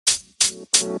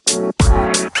Would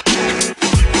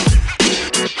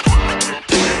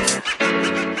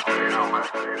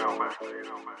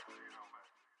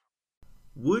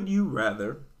you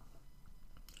rather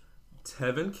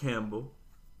Tevin Campbell,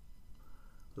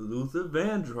 Luther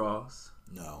Vandross,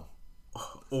 No.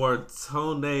 or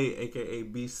Tone, aka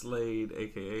B Slade,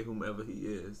 aka whomever he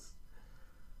is,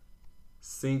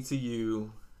 sing to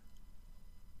you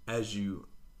as you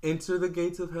enter the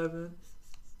gates of heaven?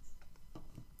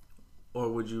 Or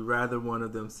would you rather one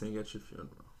of them sing at your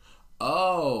funeral?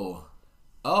 Oh.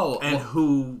 And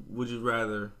who would you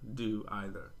rather do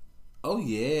either? Oh,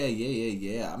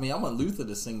 yeah. I mean, I want Luther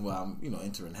to sing while I'm,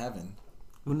 entering heaven.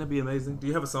 Wouldn't that be amazing? Do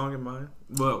you have a song in mind?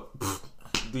 Well,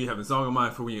 do you have a song in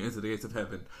mind for when you enter the gates of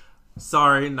heaven?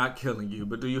 Sorry, not killing you,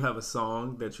 but do you have a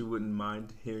song that you wouldn't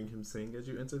mind hearing him sing as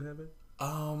you enter heaven?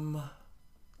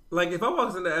 Like if I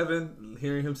walked into heaven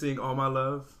hearing him sing All My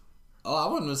Love. Oh, I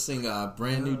want him to sing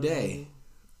Brand New Day.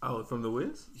 Oh, from The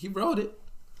Wiz? He wrote it.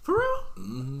 For real?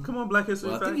 Mm-hmm. Come on, Black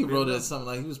History Fact. I think he wrote it as something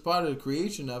like he was part of the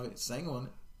creation of it, sang on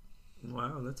it.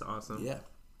 Wow, that's awesome. Yeah.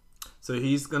 So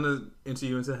he's going to enter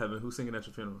you into heaven. Who's singing at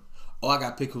your funeral? Oh, I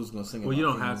got to pick who's going to sing. Well, you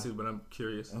don't have to, but I'm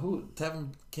curious. And who?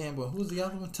 Tevin Campbell. Who's the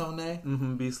other one? Tone?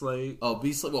 Mm-hmm. B Slade. Oh,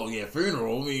 B Slade. Well, yeah,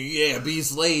 funeral. I mean, yeah, B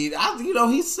Slade.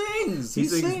 He sings. He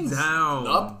sings down,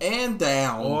 up and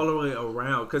down, all the way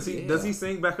around. Because does he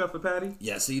sing back up for Patty?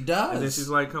 Yes, he does. And then she's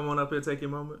like, "Come on up here, take your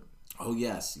moment." Oh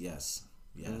yes.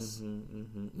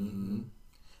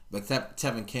 But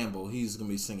Tevin Campbell, he's gonna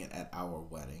be singing at our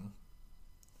wedding.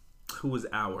 Who is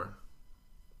our?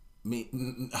 Me,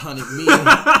 honey,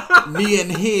 me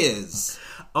and his.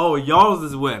 Oh, y'all's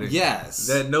is wedding. Yes,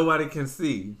 that nobody can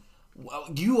see. Well,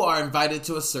 you are invited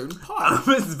to a certain part.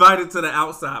 I'm invited to the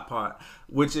outside part,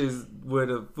 which is where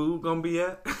the food gonna be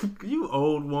at. You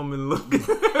old woman look. You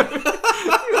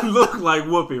look like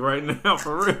Whoopi right now,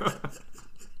 for real.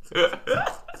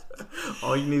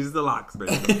 All you need is the locks,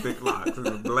 baby. The thick locks and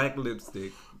the black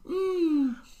lipstick.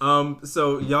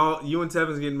 So you and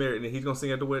Tevin's getting married, and he's gonna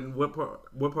sing at the wedding. What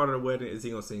part of the wedding is he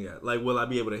gonna sing at? Like, will I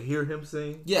be able to hear him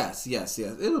sing? Yes.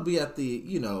 It'll be at the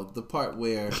the part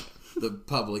where the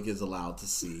public is allowed to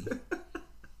see.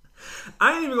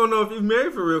 I ain't even gonna know if you're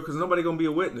married for real because nobody gonna be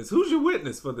a witness. Who's your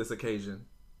witness for this occasion?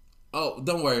 Oh,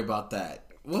 don't worry about that.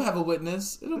 We'll have a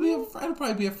witness. It'll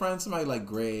probably be a friend, somebody like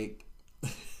Greg.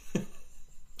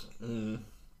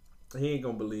 He ain't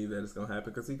gonna believe that it's gonna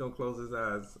happen because he gonna close his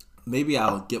eyes. Maybe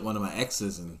I'll get one of my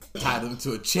exes and tie them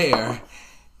to a chair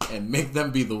and make them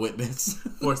be the witness.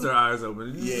 Force their eyes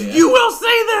open. Yeah. You will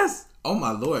see this! Oh my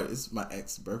Lord, it's my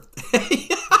ex's birthday.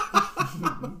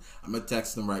 I'm gonna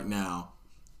text them right now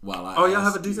while I y'all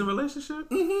have a decent relationship?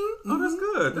 Mm-hmm, oh, that's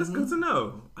good. That's good to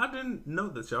know. I didn't know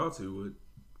that y'all two would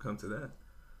come to that.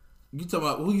 You talking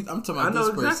about who? I'm talking about I know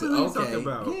this exactly person. who you're talking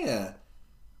about. Yeah.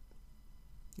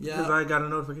 Because I got a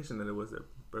notification that it was their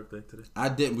birthday today. I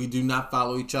didn't. We do not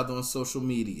follow each other on social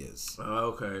medias.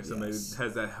 Oh, okay. So maybe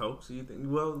has that helped? So you think?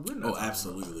 Well, we're not. Oh,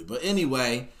 absolutely. But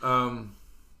anyway, I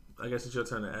guess it's your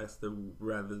turn to ask the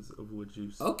rathers of would you.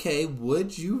 Okay,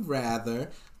 would you rather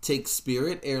take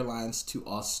Spirit Airlines to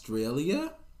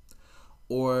Australia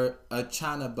or a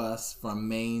China bus from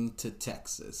Maine to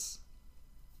Texas?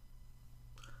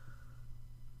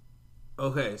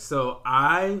 Okay, so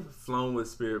I've flown with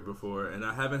Spirit before, and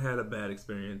I haven't had a bad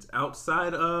experience.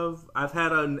 Outside of, I've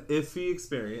had an iffy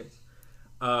experience.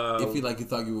 Iffy like you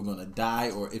thought you were going to die,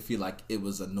 or iffy like it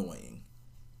was annoying?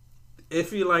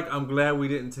 Iffy like I'm glad we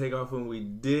didn't take off when we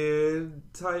did.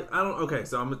 Okay,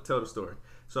 so I'm going to tell the story.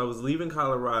 So I was leaving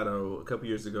Colorado a couple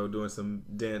years ago doing some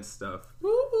dance stuff.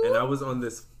 Woo-hoo. And I was on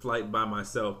this flight by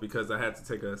myself because I had to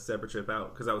take a separate trip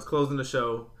out because I was closing the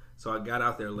show. So I got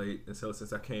out there late, and so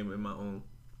since I came in my own...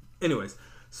 Anyways,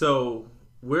 so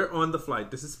we're on the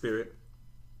flight. This is Spirit.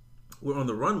 We're on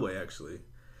the runway, actually.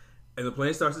 And the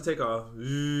plane starts to take off.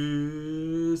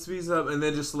 Speeds up, and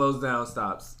then just slows down,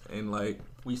 stops. And,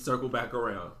 we circle back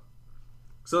around.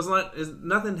 So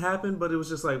nothing happened, but it was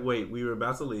just wait, we were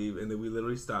about to leave, and then we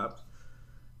literally stopped,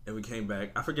 and we came back.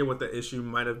 I forget what the issue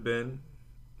might have been,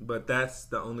 but that's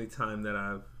the only time that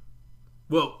I've...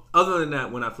 Well, other than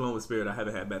that, when I've flown with Spirit, I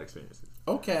haven't had bad experiences.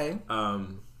 Okay.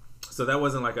 So that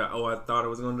wasn't I thought I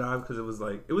was going to die, because it was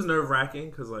nerve-wracking,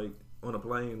 because, on a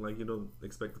plane, you don't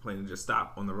expect the plane to just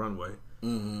stop on the runway.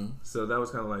 Mm-hmm. So that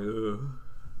was kind of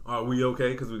are we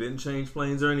okay? Because we didn't change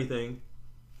planes or anything.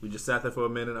 We just sat there for a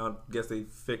minute. I guess they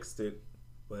fixed it.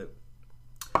 But,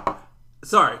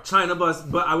 sorry, China bus.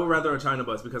 But I would rather a China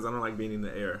bus because I don't like being in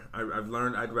the air. I've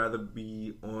learned I'd rather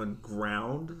be on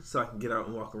ground so I can get out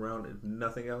and walk around if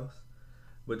nothing else.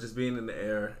 But just being in the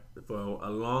air for a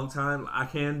long time, I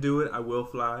can do it. I will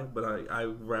fly. But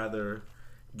I'd rather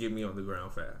get me on the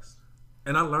ground fast.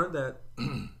 And I learned that.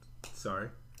 Sorry.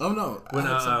 Oh no! I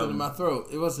had something in my throat.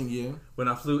 It wasn't you. When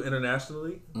I flew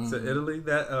internationally to Italy,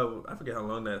 that I forget how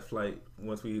long that flight,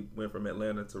 once we went from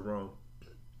Atlanta to Rome,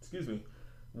 excuse me,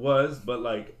 was. But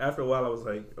like after a while, I was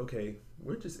like, okay,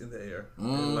 we're just in the air,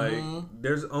 and like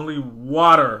there's only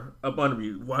water up under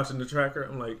me. Watching the tracker,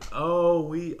 I'm like, oh,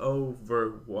 we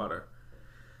over water.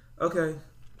 Okay,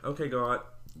 God.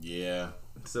 Yeah.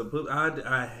 So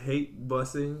I hate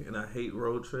busing and I hate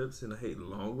road trips and I hate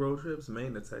long road trips.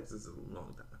 Maine to Texas is a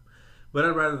long time, but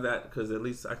I'd rather that because at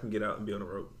least I can get out and be on the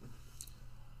road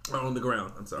or on the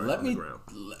ground. I'm sorry, the ground.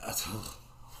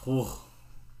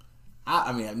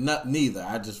 I mean, neither.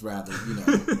 I just rather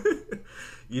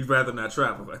You'd rather not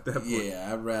travel at that point.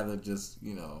 Yeah, I'd rather just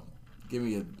give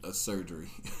me a surgery.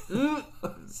 Do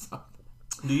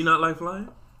you not like flying?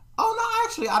 Oh no,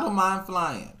 actually, I don't mind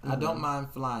flying. I don't mind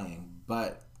flying.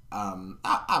 But I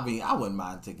mean, I wouldn't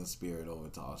mind taking Spirit over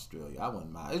to Australia. I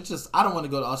wouldn't mind. It's just I don't want to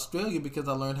go to Australia because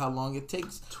I learned how long it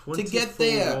takes to get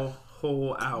there.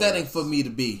 Whole hours. That ain't for me to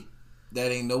be.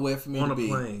 That ain't nowhere for me to be.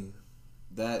 On a plane.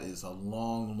 That is a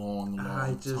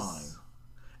long time.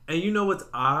 And you know what's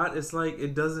odd? It's like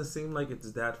it doesn't seem like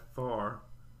it's that far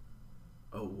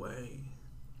away.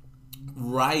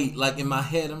 Right. Like in my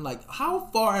head, I'm like, how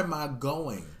far am I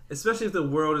going? Especially if the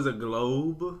world is a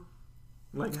globe.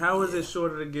 Like, how is it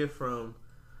shorter to get from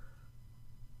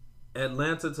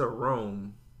Atlanta to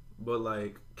Rome, but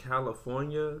like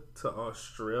California to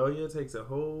Australia takes a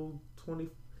whole 20?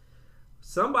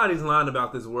 Somebody's lying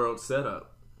about this world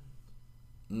setup.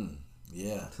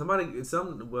 Yeah.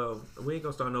 Well, we ain't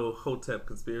gonna start no Hotep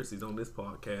conspiracies on this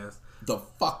podcast. The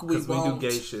fuck we won't. Because we do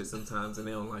gay shit sometimes and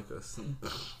they don't like us.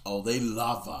 Oh, they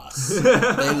love us.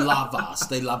 They love us.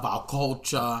 They love our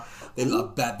culture. They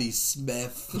love Babby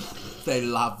Smith. They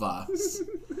love us.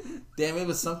 Damn, it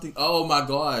was something. Oh my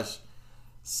gosh.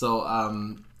 So,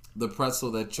 the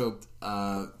pretzel that choked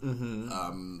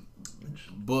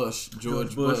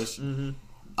George Bush,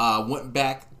 went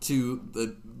back to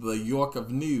the York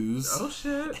of News. Oh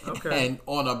shit! Okay. And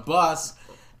on a bus,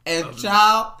 and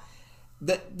child,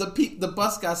 the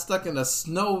bus got stuck in a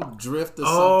snow drift or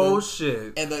something. Oh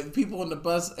shit! And the people on the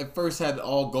bus at first had to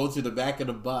all go to the back of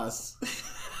the bus.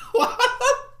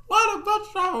 Why the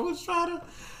bus driver was trying to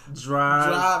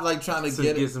drive, like trying to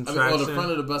get some on the front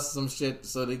of the bus or some shit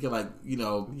so they could get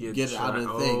it out of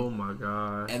the thing. Oh my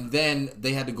god! And then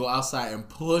they had to go outside and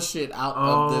push it out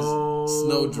of this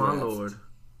snow drift. My lord!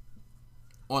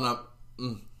 On a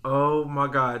Oh my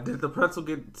god! Did the pretzel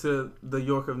get to the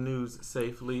York of News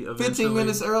safely? Eventually? 15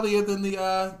 minutes earlier than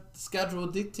the schedule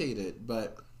dictated,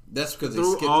 but that's because they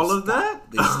skipped all of that.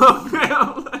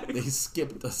 They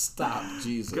skipped a stop.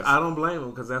 Jesus, I don't blame them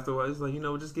because after a while, it's like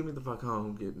just get me the fuck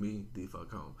home. Get me the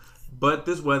fuck home. But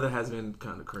this weather has been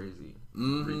kind of crazy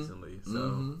recently,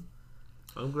 so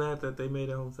I'm glad that they made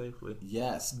it home safely.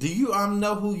 Yes. Do you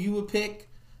know who you would pick?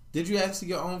 Did you actually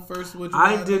go on first?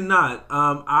 I did not.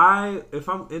 If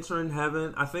I'm entering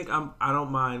heaven, I think I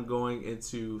don't mind going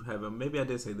into heaven. Maybe I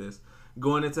did say this.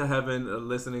 Going into heaven,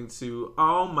 listening to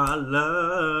All My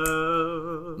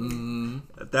Love.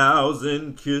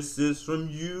 1,000 kisses from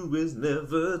you is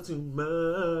never too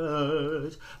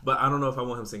much. But I don't know if I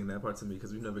want him singing that part to me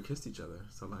because we've never kissed each other.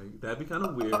 So that'd be kind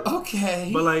of weird.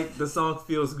 Okay. But the song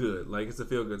feels good. It's a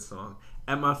feel good song.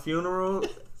 At my funeral,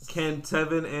 can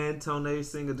Tevin and Tone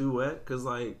sing a duet? Because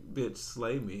bitch,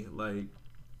 slay me.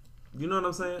 You know what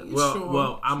I'm saying?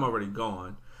 Well, I'm already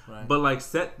gone. Right. But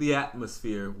set the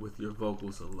atmosphere with your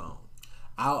vocals alone.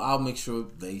 I'll make sure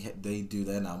they do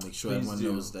that, and I'll make sure everyone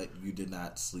knows that you did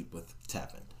not sleep with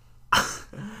Tevin.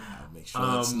 I'll make sure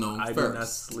that's known first. I did not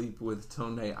sleep with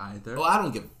Tone either. Oh, I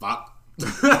don't give a fuck.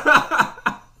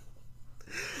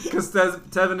 Because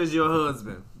Tevin is your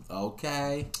husband.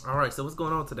 Okay. All right. So what's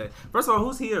going on today? First of all,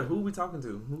 who's here? Who are we talking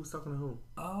to? Who's talking to whom?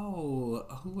 Oh,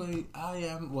 I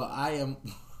am. Well, I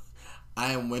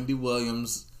am Wendy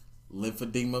Williams.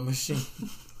 Lymphedema machine.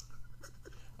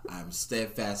 I'm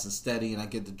steadfast and steady, and I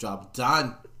get the job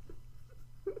done.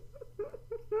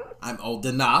 I'm old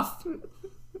enough.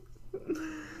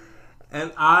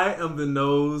 And I am the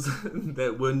nose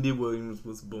that Wendy Williams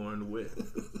was born with.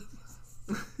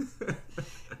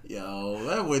 Yo,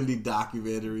 that Wendy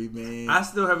documentary, man. I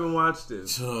still haven't watched it.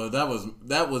 That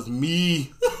was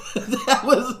me. That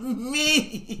was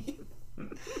me.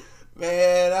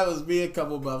 Man, that was me a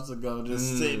couple months ago.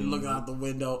 Just sitting, looking out the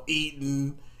window,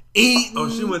 eating. Oh,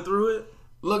 she went through it?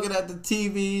 Looking at the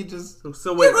TV, just...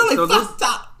 So wait, really fucked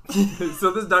up.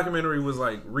 So this documentary was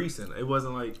recent. It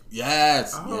wasn't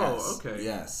Yes. Oh, yes, okay.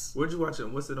 Yes. Where'd you watch it?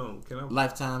 What's it on?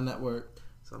 Lifetime Network.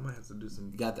 So I might have to do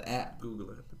some... You got the app? Google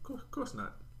it. Of course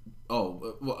not.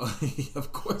 Oh, well,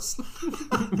 of course.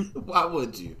 Why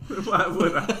would you? Why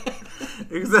would I?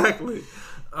 Exactly.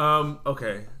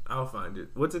 Okay, I'll find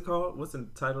it. What's it called? What's the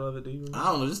title of it? Do you remember? I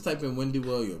don't know. Just type in Wendy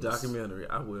Williams. Documentary.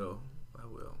 I will.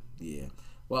 Yeah.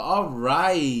 Well, all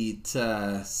right.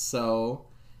 So,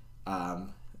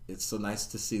 it's so nice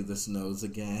to see the Snows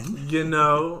again. You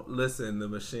know, listen, the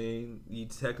machine, you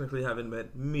technically haven't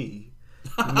met me.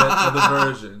 You met other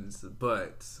versions,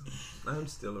 but I'm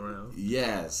still around.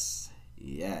 Yes.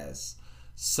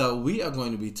 So we are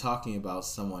going to be talking about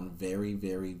someone very,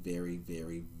 very, very,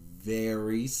 very,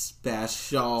 very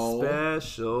special.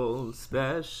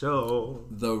 Special.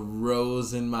 The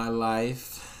rose in my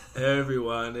life.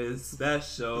 Everyone is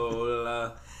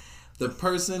special. The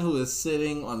person who is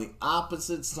sitting on the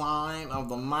opposite side of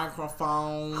the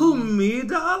microphone. Who, me,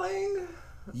 darling?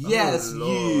 Yes,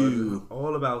 you.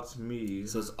 All about me.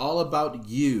 So it's all about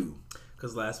you.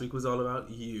 Because last week was all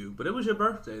about you. But it was your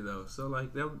birthday, though. So,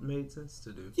 like, that made sense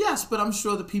to do. Yes, but I'm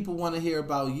sure the people want to hear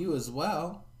about you as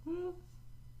well.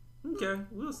 Okay,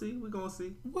 we'll see. We're going to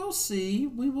see. We'll see.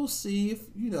 We will see if,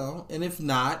 and if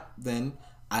not, then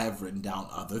I have written down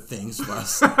other things for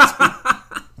us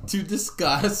to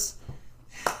discuss.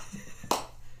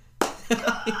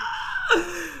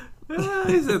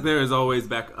 He said there is always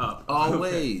back up.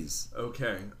 Always.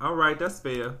 Okay. All right, that's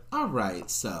fair. All right,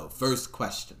 so first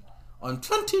question. On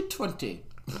 2020,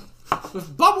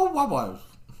 with Bubble Wobbles,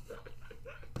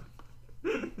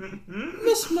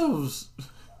 Miss Nose,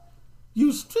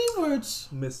 use 3 words.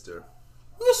 Mr.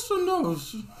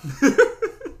 Nose,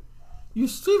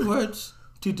 use 3 words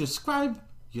to describe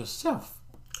yourself.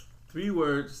 3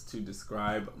 words to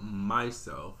describe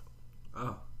myself.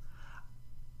 Oh.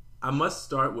 I must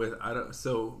start with,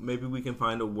 so maybe we can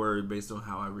find a word based on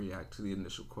how I react to the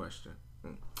initial question.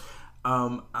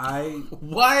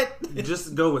 What?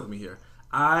 Just go with me here.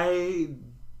 I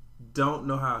don't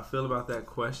know how I feel about that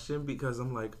question because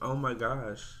I'm like, oh my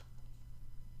gosh,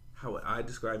 how would I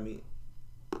describe me?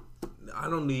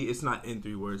 It's not in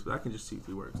 3 words, but I can just see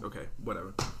 3 words. Okay,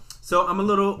 whatever. So I'm a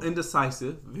little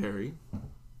indecisive, very.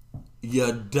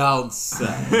 You don't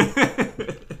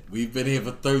say. We've been here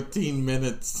for 13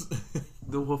 minutes.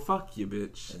 Well, fuck you,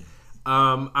 bitch.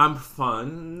 I'm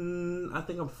fun. I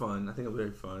think I'm fun. I think I'm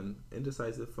very fun.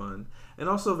 Indecisive, fun. And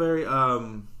also very, I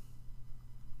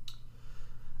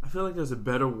feel like there's a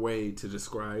better way to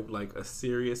describe, like, a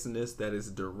seriousness that is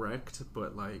direct,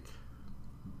 but, like...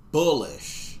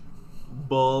 Bullish.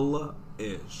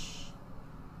 Bullish.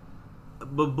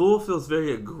 But bull feels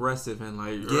very aggressive and,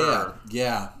 like...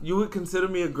 Yeah. You would consider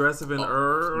me aggressive and...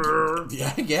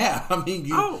 Yeah. I mean,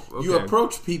 you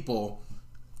approach people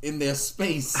in their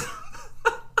space...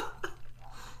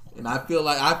 And I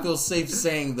feel safe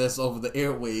saying this over the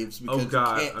airwaves because you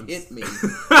can't hit me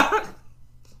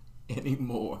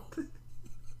anymore.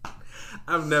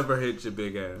 I've never hit your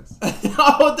big ass.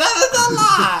 Oh, that is a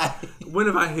lie. When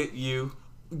have I hit you?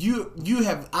 You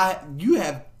have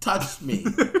touched me.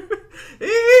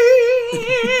 He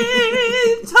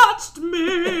touched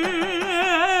me.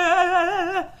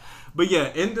 But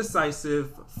yeah,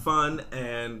 indecisive, fun,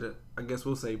 and I guess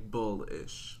we'll say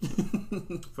bullish,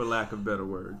 for lack of better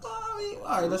words. Well, I mean,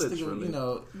 all right, let's think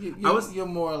of, you're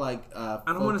more like I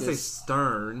don't want to say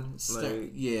stern,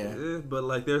 like, yeah, but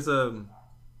like there's a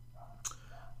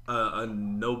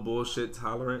no bullshit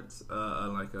tolerance,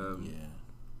 I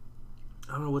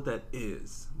don't know what that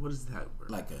is. What is that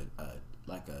word?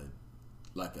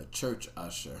 Like a church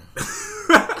usher.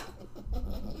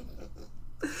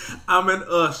 I'm an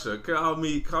usher. Call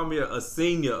me a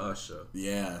senior usher.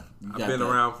 Yeah. I've been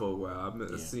around for a while. I'm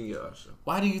a senior usher.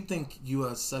 Why do you think you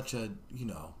are such a,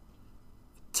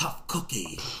 tough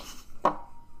cookie? I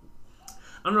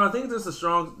don't know. I think there's a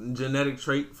strong genetic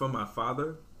trait from my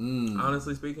father,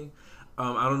 honestly speaking.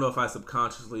 I don't know if I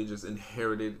subconsciously just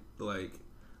inherited, like,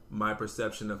 my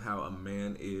perception of how a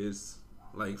man is,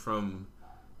 like, from...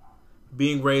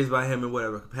 being raised by him in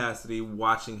whatever capacity,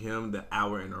 watching him,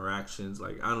 our interactions,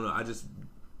 like, I don't know,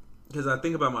 because I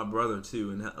think about my brother,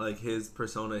 too, and, like, his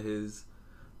persona, his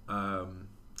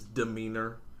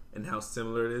demeanor, and how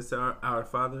similar it is to our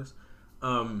fathers.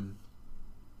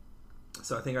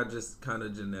 So I think I just kind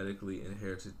of genetically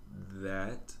inherited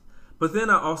that. But then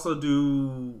I also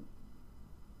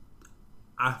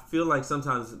I feel like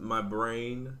sometimes my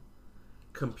brain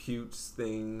computes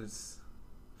things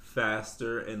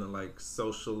faster and like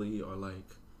socially or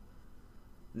like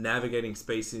navigating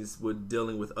spaces with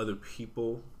dealing with other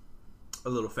people a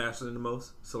little faster than the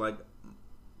most. So like,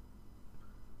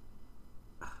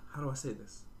 how do I say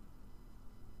this?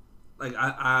 Like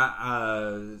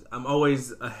I'm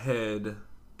always ahead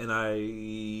and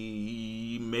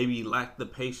I maybe lack the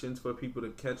patience for people to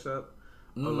catch up.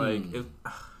 Or like if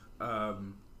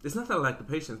it's not that I lack the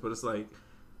patience, but it's like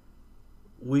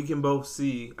we can both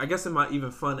see. I guess in my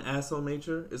even fun asshole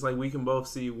nature, it's like we can both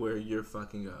see where you're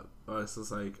fucking up. Or it's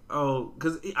just like, oh,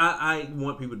 because I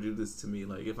want people to do this to me.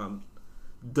 Like if I'm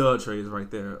Trey is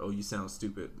right there. Oh, you sound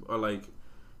stupid. Or like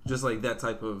just like that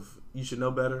type of you should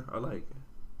know better. Or like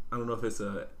I don't know if it's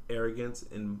a arrogance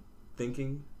in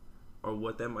thinking or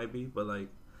what that might be, but like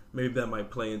maybe that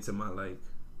might play into my like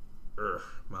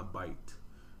my bite,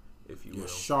 if you will. Your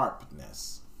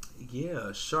sharpness.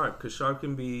 Yeah, sharp, because sharp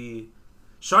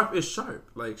is sharp.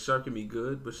 Like sharp can be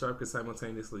good, but sharp can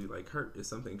simultaneously like hurt. If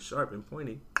something sharp and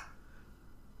pointy,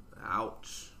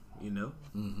 ouch, you know.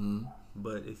 Mm-hmm.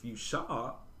 But if you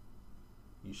sharp,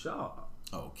 you sharp.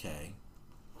 Okay.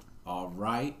 All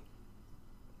right.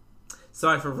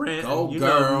 Sorry for ranting. Go, you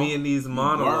girl. know me and these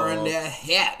monologues. Burn that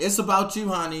hat. It's about you,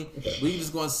 honey. We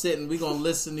just gonna sit and we gonna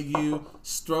listen to you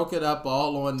stroke it up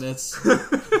all on this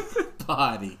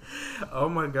body. Oh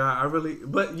my God,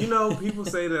 but you know, people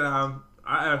say that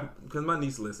because my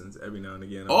niece listens every now and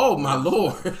again. Oh my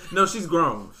Lord. No, she's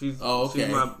grown.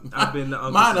 okay. I've been the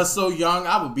uncle. Mine are so young,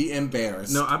 I would be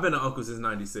embarrassed. No, I've been an uncle since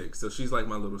 '96, so she's like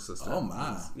my little sister. Oh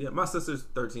my. Yeah, my sister's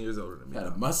 13 years older than me. Had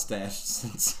a mustache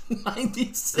since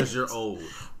 '96. Because you're old.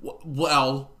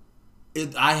 Well,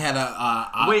 I had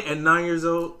a wait, at 9 years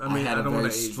old. I had a don't very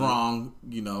want to age strong,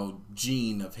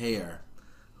 gene of hair.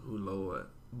 Oh Lord,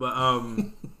 but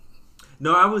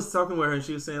no, I was talking with her and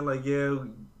she was saying like, yeah,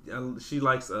 she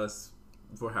likes us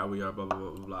for how we are, blah blah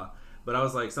blah blah blah. But I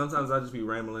was like, sometimes I just be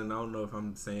rambling. I don't know if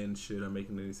I'm saying shit or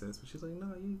making any sense. But she's like,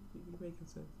 no, you making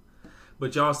sense.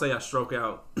 But y'all say I stroke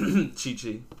out Chi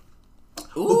Chi.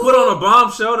 Who put on a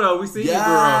bomb show though? We see you, girl.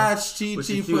 Yes, Chi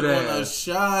Chi put on a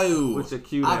show. With your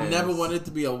cute I've ass. never wanted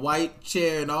to be a white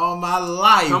chair in all my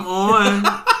life. Come on.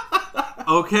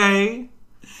 Okay.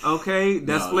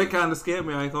 That split kind of scared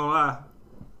me. I ain't gonna lie.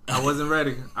 I wasn't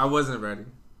ready.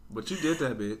 But you did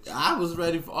that, bitch. I was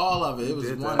ready for all of it. It was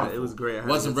wonderful. It was great.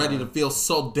 Wasn't ready to feel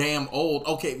so damn old.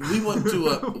 Okay, we went to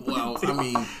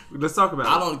let's talk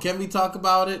about it. Can we talk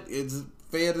about it? It's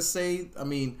fair to say. I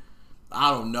mean,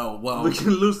 I don't know. Well, we can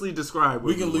loosely describe.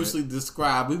 We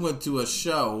went to a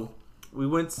show. We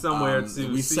went somewhere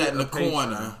we sat in the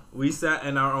corner. We sat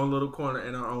in our own little corner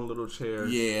in our own little chair.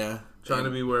 Yeah. Trying to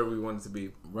be where we wanted to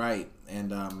be. Right.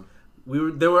 And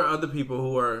there were other people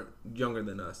who were younger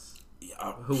than us.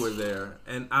 Who were there,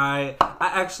 and I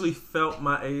actually felt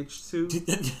my age too.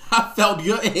 I felt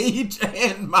your age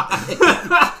and my age.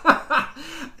 I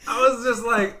was just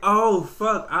like, oh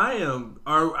fuck,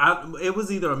 it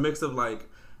was either a mix of like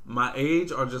my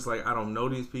age or just like I don't know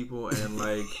these people, and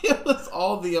like it was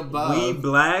all the above. We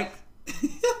black.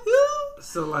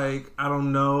 So like I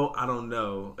don't know.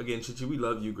 Again, Chi Chi, we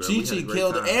love you, girl. Chi Chi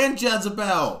killed it, and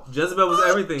Jezebel. Jezebel was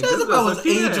everything. Jezebel was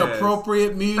age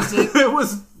appropriate music. It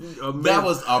was amazing. That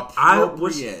was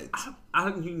appropriate.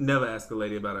 You never ask a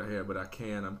lady about her hair, but I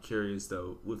can. I'm curious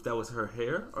though, if that was her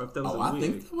hair or if that was a wig. I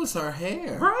think that was her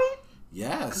hair. Right?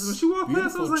 Yes. Because when she walked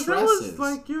past, I was like, tresses. that was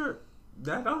like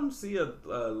I don't see a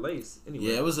lace anyway.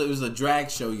 Yeah, it was a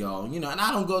drag show, y'all. And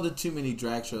I don't go to too many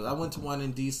drag shows. I went to one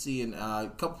in DC, and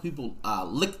a couple people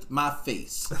licked my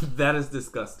face. That is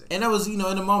disgusting. And it was, in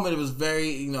the moment, it was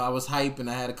very, I was hype,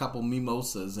 and I had a couple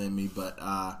mimosas in me. But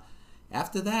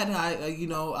after that, I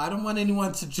don't want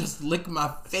anyone to just lick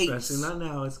my face. Especially not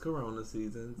now. It's Corona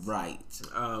season. Right.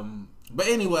 But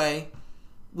anyway,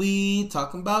 we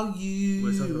talking about you.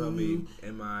 We're talking about me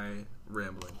and my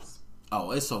ramblings.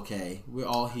 Oh, it's okay. We're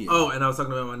all here. Oh, and I was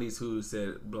talking about my niece who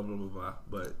said blah, blah, blah, blah,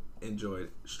 but enjoyed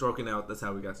stroking out. That's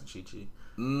how we got to Chi Chi.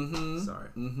 Mm-hmm. Sorry.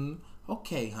 Mm-hmm.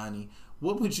 Okay, honey.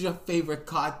 What was your favorite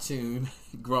cartoon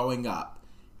growing up?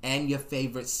 And your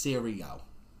favorite cereal?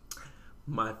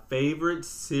 My favorite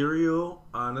cereal,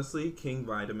 honestly, King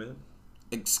Vitamin.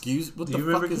 Excuse? What Do the you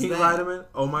remember fuck is King that? Vitamin?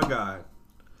 Oh, my God.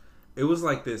 It was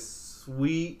like this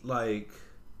sweet, like...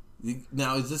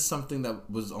 Now, is this something that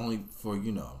was only for,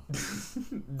 no.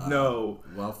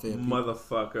 Welfare people?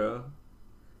 Motherfucker.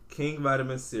 King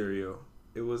Vitamin cereal.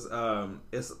 It was,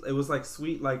 it was like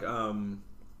sweet, like, $70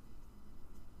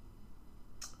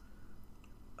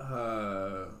 on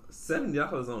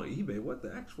eBay. What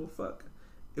the actual fuck?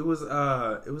 It was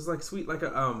like sweet, like a,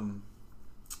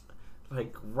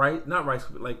 not rice,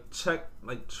 like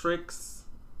Trix.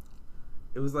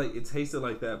 It was like, it tasted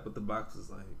like that, but the box was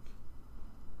like,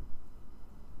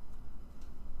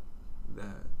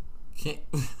 that.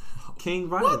 King Vitamin.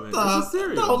 What the? It's a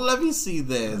cereal. No, let me see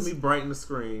this. Let me brighten the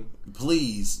screen.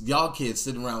 Please, y'all kids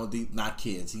sitting around with these, not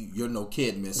kids. You're no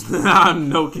kid, mister. I'm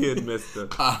no kid, mister.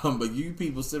 But you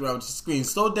people sit around with your screen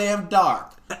so damn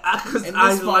dark. And this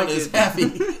I phone like is it.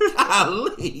 heavy.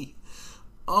 Golly.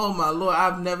 Oh my Lord,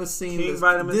 I've never seen King this.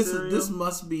 Vitamin This cereal?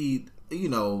 must be,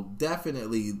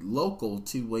 definitely local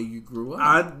to where you grew up.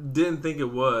 I didn't think it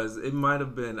was. It might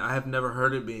have been. I have never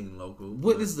heard it being local.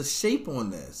 What is the shape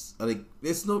on this?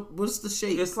 What's the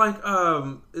shape? It's like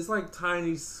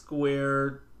tiny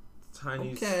squares,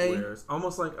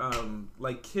 almost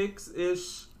like Kicks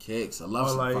ish. Kicks. I love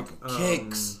some like, fucking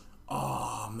Kicks.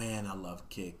 Oh man, I love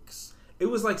Kicks. It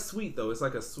was like sweet though. It's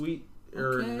like a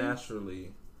sweeter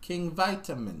naturally. King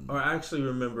Vitamin. Or I actually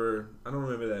remember. I don't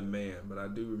remember that man, but I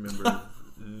do remember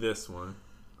this one.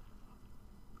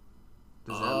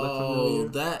 Does that look familiar?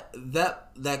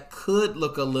 That could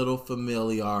look a little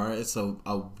familiar. It's a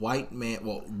white man.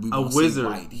 Well, we a won't wizard.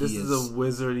 say white. This is a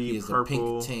wizardy he is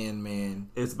purple. a pink tan man.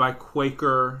 It's by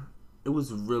Quaker. It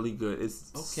was really good.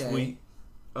 It's sweet.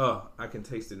 Oh, I can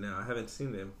taste it now. I haven't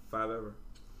seen it in 5 ever.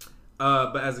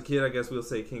 But as a kid, I guess we'll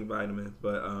say King Vitamin.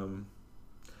 But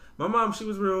my mom, she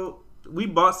was real. We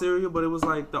bought cereal, but it was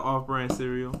like the off-brand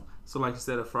cereal. So like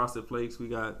instead of Frosted Flakes, we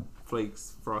got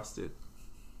Flakes Frosted.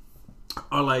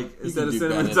 Or like instead of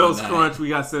Cinnamon Toast Crunch, we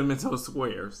got Cinnamon Toast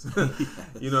Squares.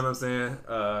 You know what I'm saying?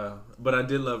 But I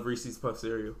did love Reese's Puff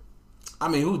cereal. I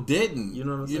mean, who didn't? You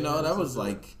know what I'm saying? That was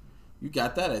like, you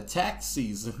got that at tax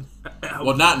season.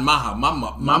 Well, not my house. My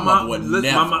mom would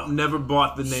never. My mom never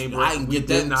bought the name brand. I didn't get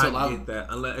that until I get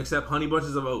that. Except Honey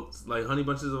Bunches of Oats. Like Honey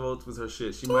Bunches of Oats was her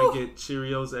shit. She might get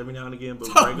Cheerios every now and again,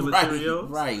 but regular Cheerios.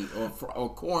 Right.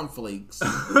 Or Corn Flakes.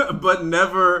 But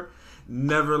never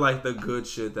like the good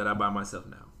shit that I buy myself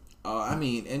now. I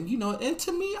mean, and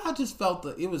to me, I just felt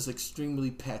that it was extremely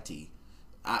petty.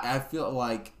 I feel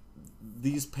like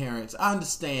these parents, I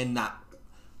understand not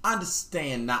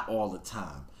all the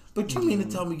time, but you mean to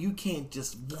tell me you can't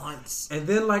just once and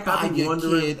then like buy I be your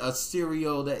wondering, kid a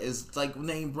cereal that is like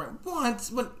name brand once,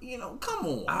 but come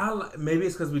on. Maybe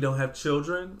it's because we don't have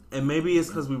children, and maybe it's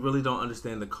because we really don't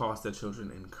understand the cost that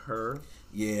children incur.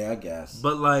 Yeah, I guess.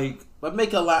 But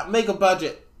make a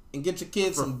budget and get your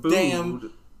kids some food.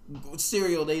 Damn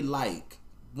cereal they like.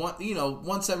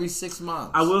 Once every 6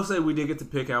 months. I will say we did get to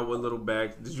pick out what little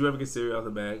bags. Did you ever get cereal out of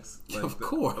the bags? Like of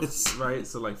course. Right?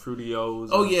 So like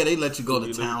Fruity-O's. Oh yeah, they let you go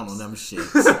to town on them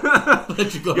shits.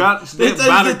 Let you go. They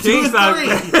buy the king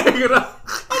size bag.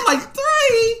 I'm like,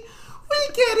 3? We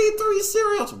can't eat 3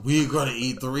 cereals. We're gonna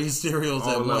eat 3 cereals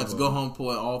at once. Go home,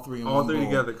 pour all 3 in one bowl.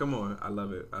 Together. Come on. I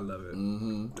love it.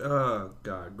 Mm-hmm. Oh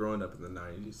God, growing up in the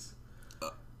 90s.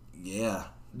 Yeah.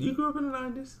 You grew up in the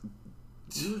 90s?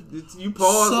 You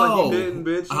paused like you didn't,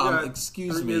 bitch. You got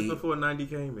excuse 3 me. years before 90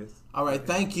 came. All right,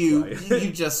 thank you.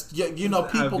 You just,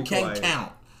 people can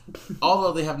count.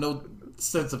 Although they have no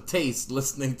sense of taste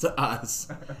listening to us,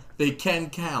 they can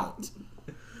count.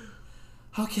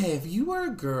 Okay, if you were a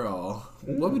girl,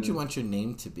 what would you want your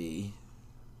name to be?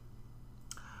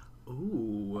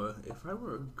 Ooh, if I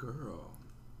were a girl.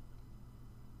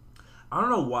 I don't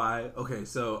know why. Okay,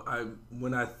 so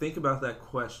when I think about that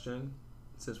question,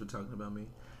 since we're talking about me,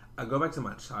 I go back to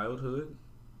my childhood,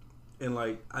 and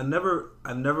like I never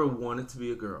wanted to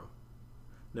be a girl,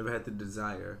 never had the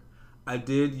desire. I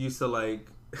did used to like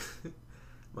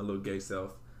my little gay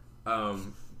self,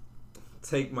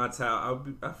 take my towel.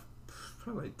 I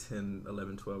probably like 10,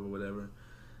 11, 12 or whatever,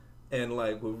 and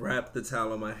like would wrap the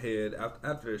towel on my head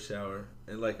after a shower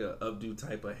and like a updo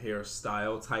type of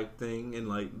hairstyle type thing, and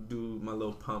like do my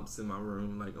little pumps in my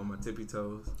room like on my tippy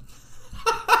toes.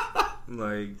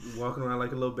 Like walking around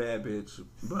like a little bad bitch.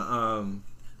 But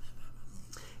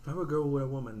if I were a girl, what would I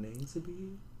want my name to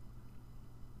be?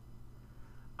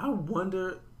 I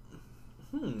wonder.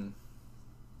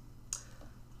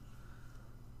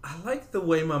 I like the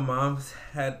way my mom's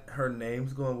had her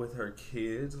names going with her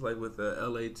kids, like with the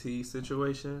LAT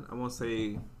situation. I won't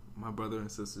say my brother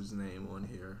and sister's name on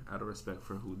here out of respect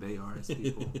for who they are as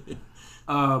people.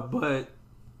 But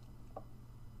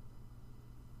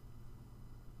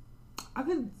I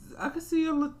could see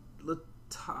a Latasha,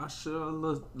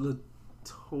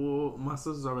 Latoya. My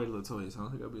sister's already Latoya, so I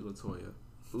don't think I'll be Latoya.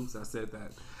 Oops, I said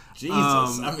that. Jesus,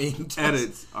 I mean,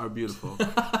 edits are beautiful.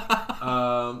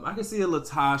 I could see a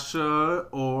Latasha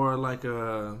or like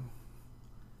a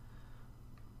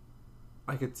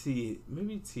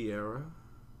maybe Tiara.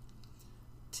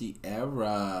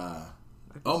 Tiara.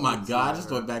 Oh my God! I just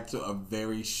went back to a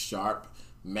very sharp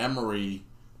memory.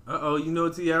 You know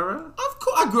Tiara? Of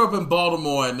course, I grew up in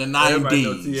Baltimore in the 90s. Everybody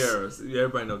know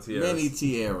tiaras. Many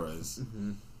tiaras.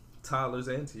 Mm-hmm. Toddlers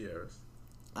and tiaras.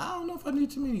 I don't know if I knew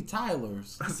too many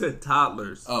Tylers. I said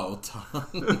toddlers. Oh,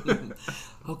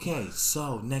 okay,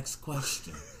 so next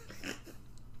question.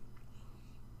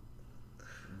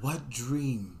 What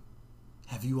dream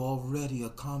have you already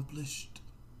accomplished?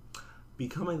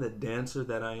 Becoming the dancer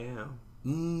that I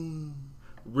am.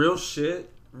 Real shit.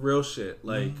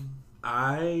 Like,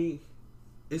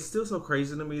 it's still so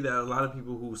crazy to me that a lot of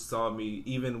people who saw me,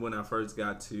 even when I first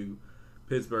got to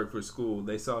Pittsburgh for school,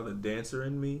 they saw the dancer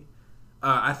in me.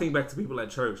 I think back to people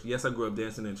at church. Yes, I grew up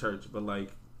dancing in church, but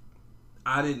like,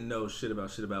 I didn't know shit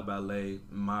about ballet,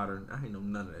 modern. I didn't know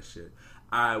none of that shit.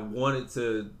 I wanted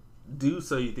to do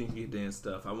So You Think You Can Dance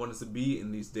stuff. I wanted to be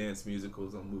in these dance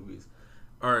musicals on movies.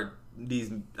 I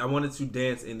wanted to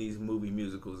dance in these movie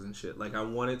musicals and shit. Like, I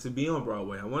wanted to be on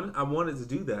Broadway. I wanted to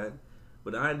do that,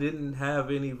 but I didn't have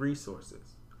any resources.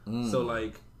 So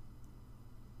like,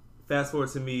 fast forward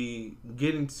to me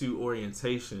getting to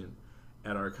orientation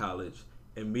at our college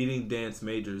and meeting dance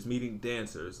majors, meeting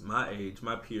dancers my age,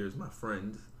 my peers, my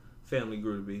friends, family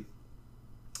grew to be,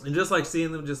 and just like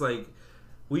seeing them, just like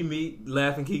we meet,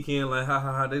 laughing, kikiing, like ha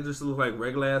ha ha. They just look like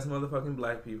regular ass motherfucking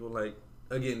black people. Like,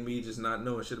 again, me just not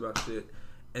knowing shit about shit,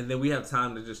 and then we have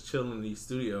time to just chill in these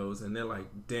studios, and they're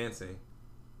like dancing,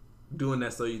 doing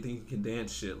that So You Think You Can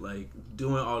Dance shit, like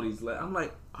doing all these. I'm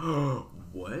like, oh,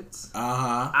 what?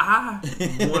 I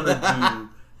want to do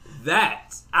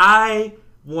that. I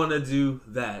want to do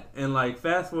that. And like,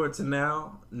 fast forward to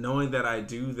now, knowing that I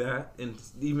do that, and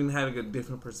even having a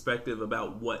different perspective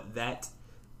about what that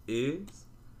is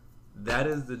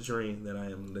the dream that I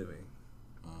am living.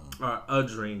 Or a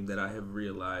dream that I have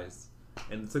realized.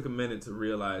 And it took a minute to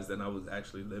realize that I was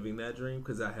actually living that dream,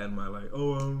 because I had my like,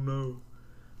 oh, I don't know,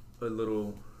 a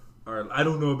little, or I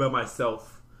don't know about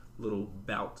myself, little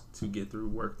bout to get through,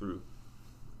 work through.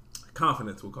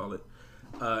 Confidence, we'll call it,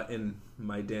 in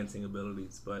my dancing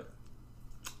abilities. But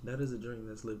that is a dream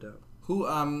that's lived out.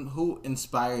 Who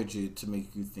inspired you to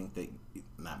make you think that,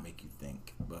 not make you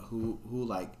think, but who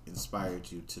like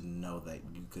inspired you to know that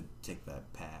you could take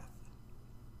that path?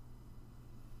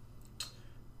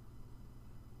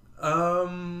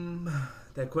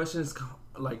 That question is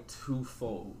like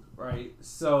twofold, right?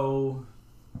 So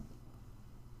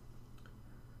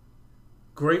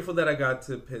grateful that I got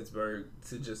to Pittsburgh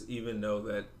to just even know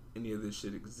that any of this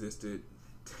shit existed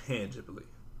tangibly.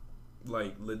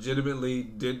 Like, legitimately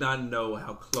did not know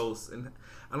how close, and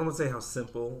I don't want to say how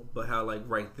simple, but how like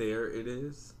right there it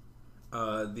is.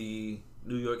 The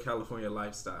New York, California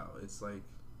lifestyle. It's like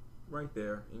right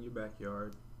there in your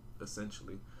backyard,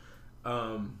 essentially.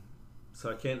 So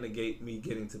I can't negate me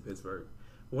getting to Pittsburgh.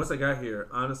 But once I got here,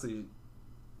 honestly,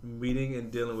 meeting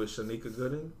and dealing with Shanika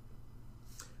Gooding,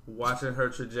 watching her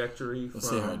trajectory from...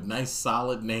 Say her nice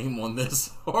solid name on this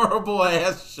horrible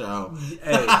ass show.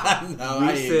 Hey,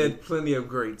 we said plenty of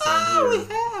greats on here. We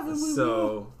have.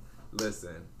 So,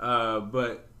 listen.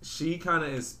 But she kind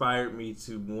of inspired me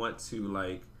to want to,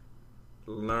 like,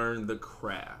 learn the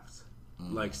craft.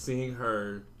 Like, seeing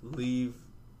her leave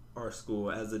our school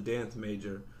as a dance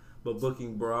major, but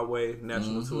booking Broadway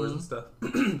national tours and stuff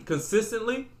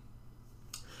consistently,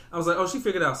 I was like, oh, she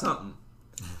figured out something,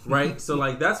 right? So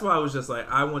like, that's why I was just like,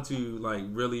 I want to like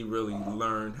really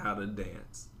learn how to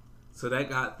dance. So that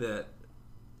got that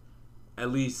at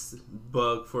least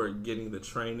bug for getting the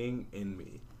training in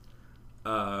me.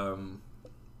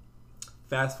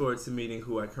 Fast forward to meeting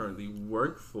who I currently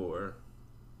work for.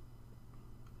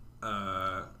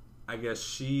 I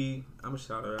guess I'm gonna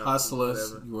shout her out.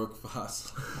 Hustlers. You work for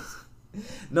Hustlers.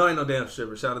 No, ain't no damn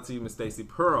stripper. Shout out to you, Miss Stacy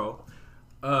Pearl.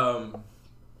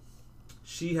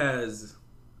 She has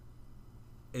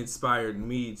inspired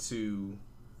me to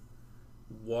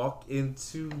walk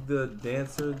into the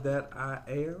dancer that I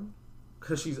am,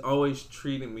 because she's always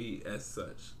treated me as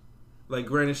such. Like,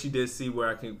 granted, she did see where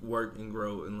I can work and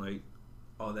grow and like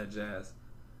all that jazz,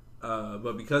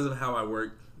 but because of how I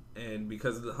work, and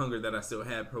because of the hunger that I still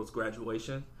had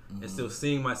post-graduation, and still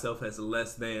seeing myself as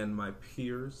less than my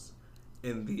peers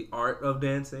in the art of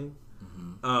dancing,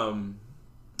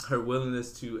 her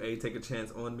willingness to take a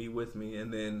chance on me, with me,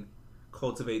 and then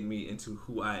cultivate me into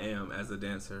who I am as a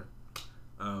dancer,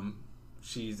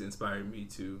 she's inspired me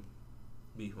to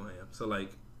be who I am. So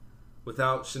like,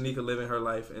 without Shanika living her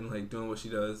life and like doing what she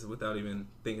does without even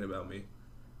thinking about me,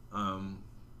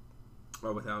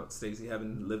 or without Stacey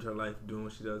having lived her life doing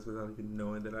what she does without even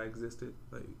knowing that I existed.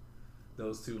 Like,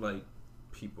 those two, like,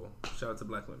 people. Shout out to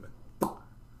black women.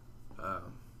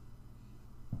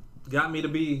 Got me to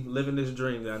be living this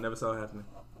dream that I never saw happening.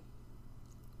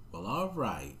 Well, all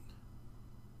right.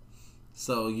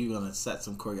 So you're going to set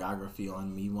some choreography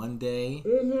on me one day?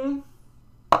 Mm-hmm.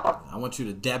 I want you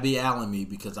to Debbie Allen me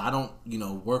because I don't,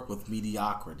 work with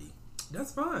mediocrity.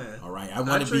 That's fine. All right, I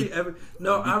want to be.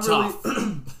 Tough.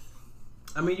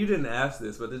 I mean, you didn't ask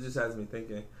this, but it just has me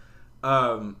thinking.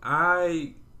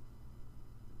 I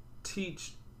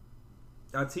teach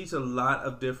a lot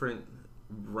of different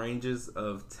ranges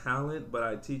of talent, but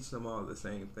I teach them all the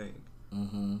same thing.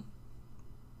 Mm-hmm.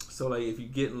 So, like, if you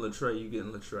get in Latreille, you get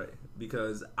in Latreille.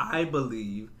 Because I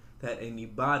believe that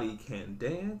anybody can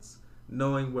dance,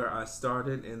 knowing where I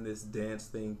started in this dance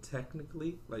thing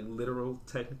technically, like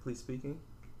technically speaking,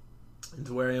 and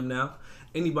to where I am now.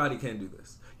 Anybody can do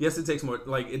this. Yes, it takes more,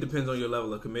 like, it depends on your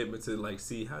level of commitment to, like,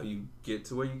 see how you get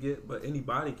to where you get, but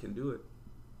anybody can do it.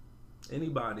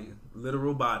 Anybody,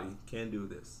 literal body, can do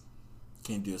this.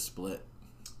 Can't do a split.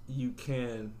 You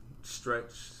can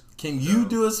stretch. Can you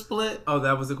do a split? Oh,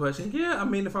 that was the question. Yeah, I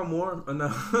mean, if I'm warm,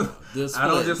 no. I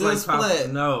don't just like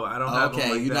split. No, I don't have okay,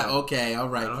 them like that. Okay, all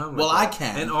right. Well, I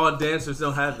can. And all dancers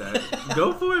don't have that.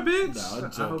 Go for it, bitch. No,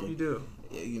 I'm joking. I hope you do.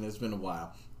 It's been a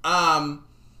while.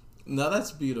 No,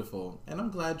 that's beautiful, and I'm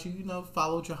glad you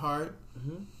followed your heart,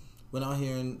 went out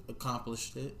here and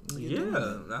accomplished it.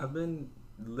 Yeah, I've been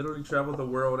literally traveled the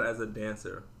world as a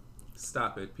dancer.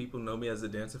 Stop it. People know me as a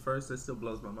dancer first. It still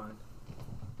blows my mind.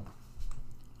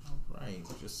 All right,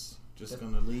 just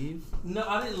gonna leave? No,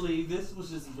 I didn't leave. This was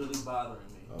just really bothering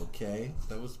me. Okay,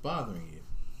 that was bothering you.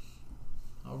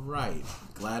 All right,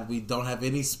 glad we don't have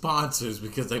any sponsors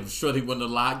because I'm sure they wouldn't have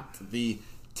locked the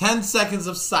 10 seconds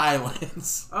of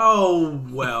silence. Oh,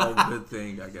 well, good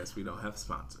thing. I guess we don't have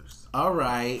sponsors. All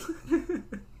right.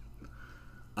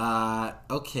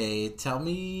 Okay, tell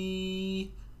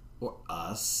me, or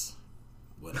us,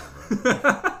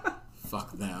 whatever.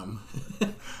 Fuck them.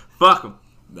 Fuck them.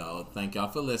 No, thank y'all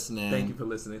for listening. Thank you for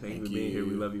listening. Thank you for being here.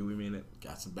 We love you. We mean it.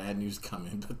 Got some bad news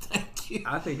coming, but thank you.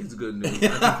 I think it's good news. I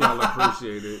think y'all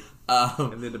appreciate it.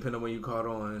 And then depending on when you caught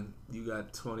on, you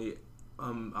got 20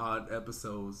 odd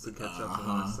episodes to catch up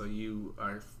on, so you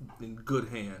are in good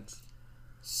hands.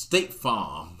 State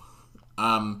Farm.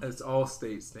 It's all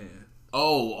state stand.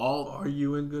 Are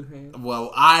you in good hands?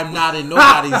 Well, I'm not in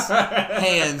nobody's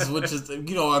hands, which is a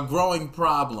growing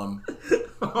problem.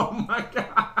 Oh my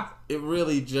god! It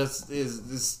really just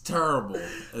is terrible.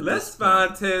 Let's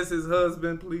find Tez's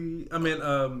husband, please. I mean,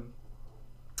 no,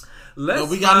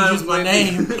 we gotta use my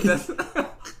name.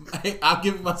 I'll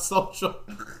give you my social.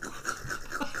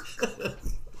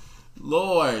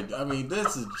 Lord, I mean,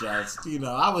 this is just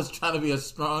I was trying to be a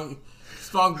strong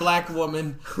black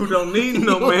woman who don't need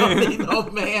no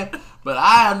man. But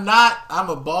I am not. I'm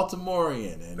a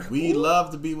Baltimorean, and we love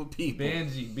to be with people.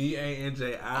 Banji,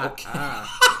 Banji. Okay.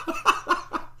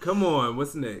 Come on,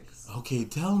 what's next? Okay,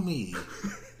 tell me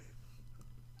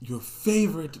your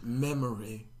favorite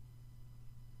memory.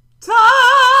 Touch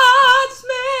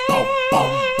me. Boom, boom,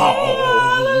 boom.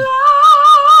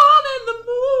 In the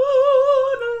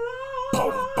moonlight.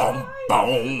 Boom, boom,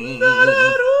 boom.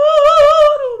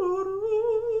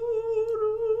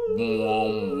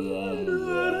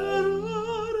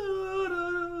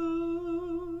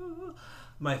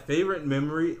 My favorite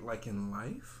memory, like in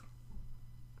life?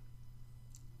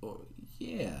 Oh,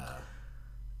 yeah.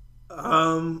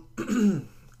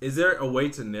 Is there a way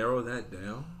to narrow that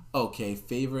down? Okay,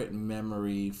 favorite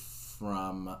memory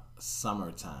from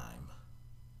summertime.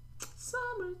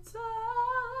 Summertime.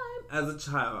 As a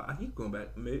child, I keep going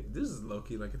back. This is low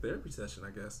key like a therapy session,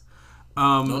 I guess.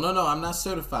 No. I'm not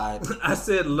certified. I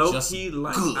said low Just key,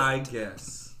 like good. I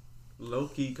guess. Low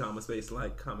key, comma space,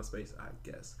 like comma space, I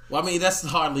guess. Well, I mean that's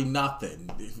hardly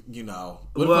nothing,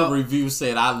 What if a review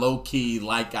said I low key,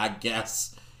 like I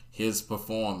guess his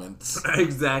performance?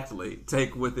 Exactly.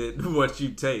 Take with it what you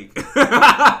take.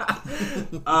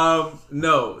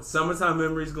 No, summertime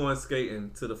memories going skating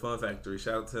to the Fun Factory.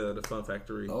 Shout out to the Fun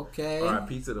Factory. Okay.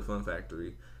 RIP to the Fun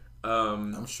Factory.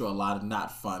 I'm sure a lot of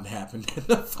not fun happened at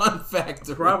the Fun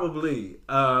Factory. Probably.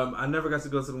 I never got to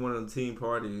go to one of the team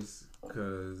parties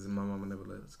because my mama never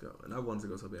let us go, and I wanted to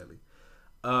go so badly.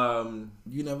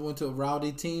 You never went to a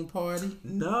rowdy teen party?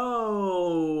 No.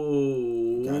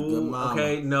 Got a good mama.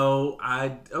 Okay, no.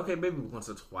 Maybe once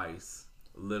or twice.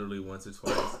 Literally once or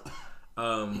twice.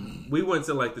 We went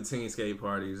to like the teen skate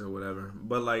parties or whatever,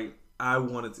 but like I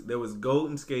wanted to. There was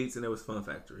Golden Skates and there was Fun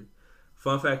Factory.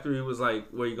 Fun Factory was like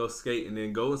where you go skate, and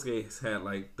then Golden Skates had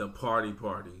like the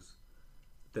parties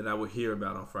that I would hear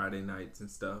about on Friday nights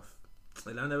and stuff.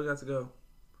 And I never got to go.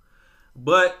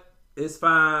 But it's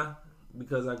fine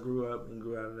because I grew up and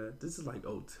grew out of that. This is like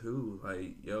 02.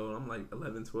 Like, yo, I'm like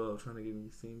 11, 12 trying to get in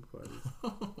these theme parties.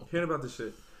 Hearing about this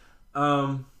shit.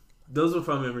 Those were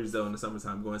fun memories though in the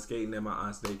summertime. Going skating at my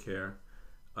aunt's daycare.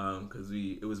 Because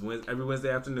it was every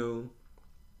Wednesday afternoon.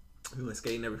 We went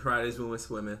skating every Fridays. We went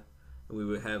swimming, and we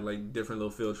would have like different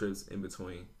little field trips in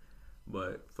between.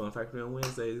 But Fun Factory on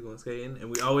Wednesdays, going skating, and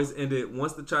we always ended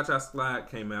once the Cha Cha Slide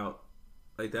came out.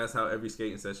 Like that's how every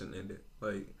skating session ended.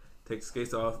 Like take the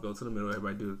skates off, go to the middle,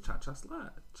 everybody do the Cha Cha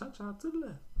Slide, Cha Cha to the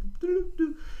left,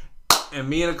 and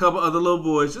me and a couple other little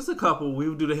boys, just a couple, we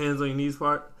would do the hands on your knees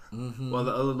part, while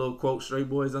the other little quote straight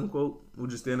boys unquote would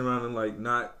just stand around and like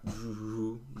not,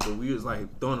 but we was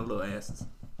like throwing a little asses.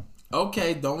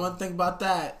 Okay, don't want to think about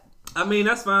that. I mean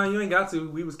that's fine. You ain't got to.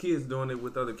 We was kids doing it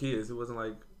with other kids. It wasn't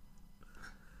like.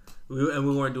 We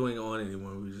weren't doing it on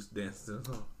anyone. We were just dancing to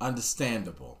the song.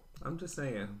 Understandable. I'm just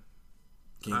saying.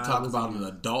 Can you talk about an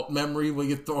adult memory where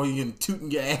you're throwing and tooting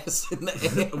your ass in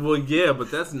the air? Well, yeah, but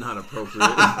that's not appropriate.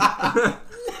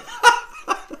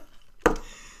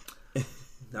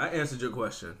 I answered your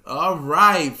question. All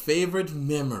right. Favorite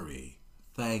memory.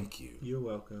 Thank you. You're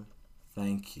welcome.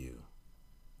 Thank you.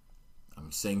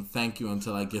 I'm saying thank you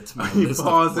until I get to my Are you list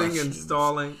pausing of questions. and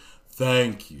stalling?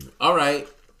 Thank you. All right.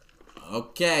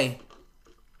 Okay.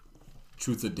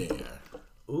 Truth or dare?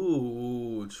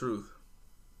 Ooh, truth.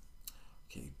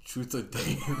 Okay, truth or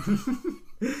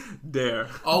dare? Dare.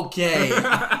 Okay.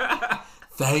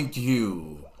 Thank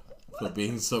you for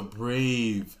being so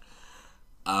brave.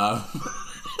 I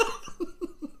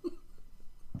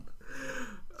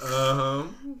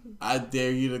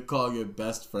dare you to call your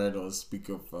best friend on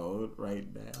speakerphone right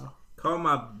now. Call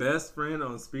my best friend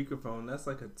on speakerphone. That's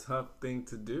like a tough thing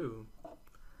to do.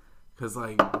 Cause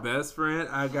like best friend,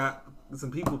 I got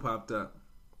some people popped up.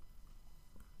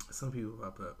 Some people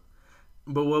popped up.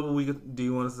 But what will we? Do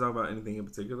you want us to talk about anything in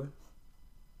particular?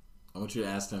 I want you to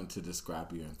ask them to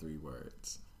describe you in 3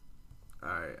 words. All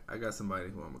right, I got somebody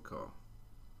who I'm gonna call.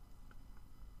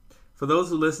 For those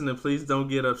who listen, please don't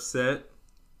get upset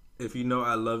if you know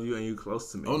I love you and you're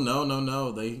close to me. Oh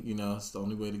no! They, it's the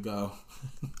only way to go.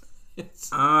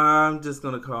 I'm just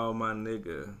gonna call my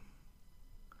nigga.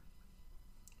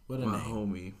 What a my name!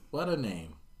 Homie. What a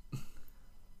name!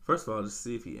 First of all, just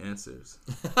see if he answers.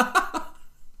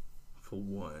 For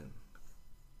one,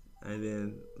 and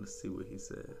then let's see what he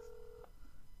says.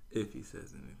 If he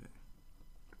says anything,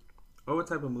 or what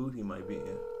type of mood he might be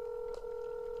in.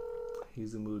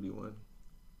 He's a moody one.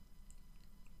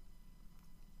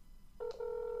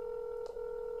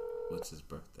 What's his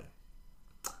birthday?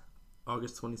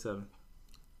 August 27th.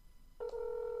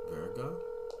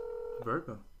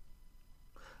 Virgo.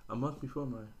 A month before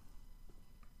mine.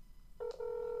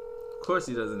 Of course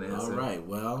he doesn't answer. All right,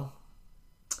 well.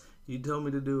 You told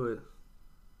me to do it.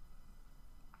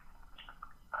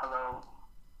 Hello.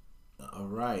 All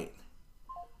right.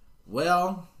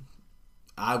 Well,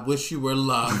 I wish you were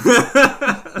loved.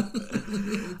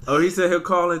 Oh, he said he'll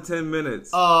call in 10 minutes.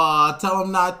 Oh, tell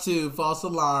him not to. False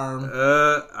alarm.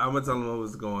 I'm going to tell him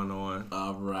what's going on.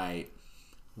 All right.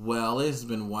 Well, it's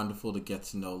been wonderful to get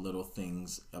to know little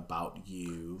things about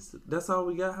you. That's all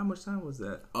we got? How much time was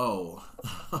that? Oh,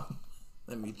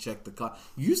 let me check the clock.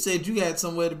 You said you had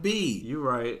somewhere to be. You're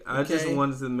right. I just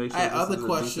wanted to make sure. I had other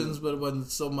questions, but it wasn't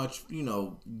so much,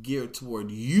 geared toward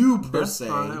you per se.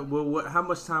 Fine. Well, how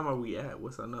much time are we at?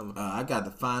 What's our number? I got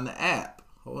to find the app.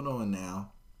 Hold on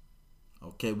now.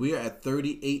 Okay, we are at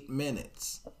 38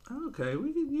 minutes. Okay,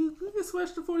 we can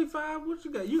switch to 45. What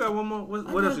you got? You got one more?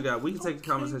 What else you got? We can take the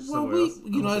conversation somewhere else.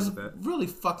 It's a really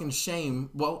fucking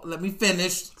shame. Well, let me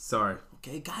finish. Sorry.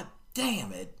 Okay, god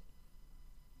damn it.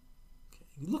 Okay,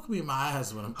 you look me in my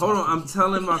eyes when I'm Hold talking. on, I'm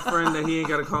telling my friend that he ain't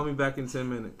got to call me back in 10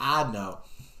 minutes. I know.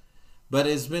 But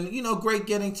it's been, great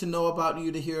getting to know about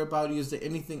you, to hear about you. Is there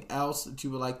anything else that you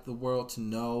would like the world to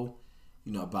know?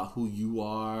 About who you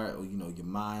are, or your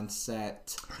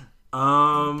mindset,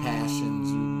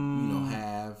 passions you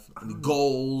have, any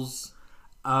goals.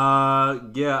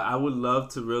 Yeah, I would love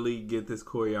to really get this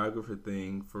choreographer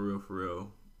thing for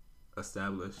real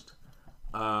established.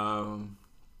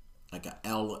 Like a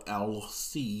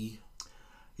LLC.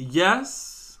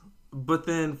 Yes, but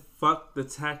then fuck the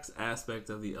tax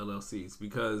aspect of the LLCs,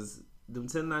 because them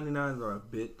 1099s are a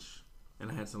bitch. And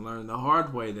I had to learn the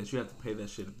hard way that you have to pay that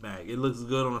shit back. It looks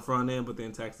good on the front end, but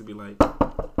then tax to be like,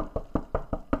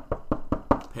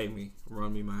 pay me,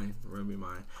 run me mine.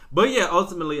 But yeah,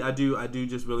 ultimately, I do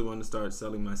just really want to start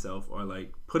selling myself, or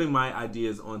like putting my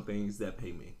ideas on things that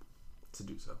pay me to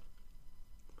do so.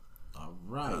 All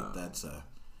right,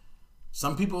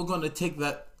 some people are going to take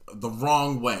that the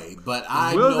wrong way, but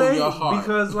I know your heart.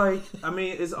 Because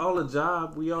it's all a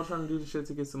job. We all trying to do the shit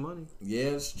to get some money.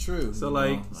 Yeah, it's true. So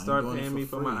start paying me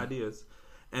for my ideas,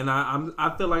 and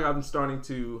I feel like I'm starting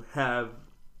to have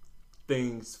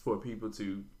things for people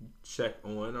to check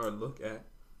on or look at.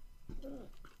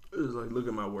 It's like, look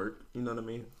at my work. You know what I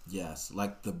mean? Yes,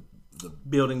 like the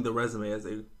building the resume, as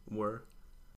they were.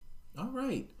 All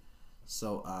right.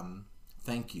 So,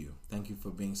 thank you for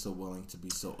being so willing to be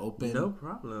so open. No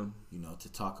problem.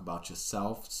 To talk about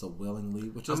yourself so willingly,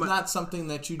 which is not something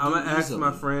that you do. I'm gonna ask easily.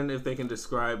 my friend if they can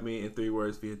describe me in 3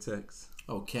 words via text.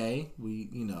 Okay, we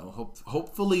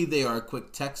hopefully they are a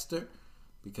quick texter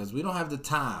because we don't have the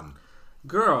time.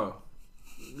 Girl,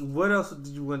 what else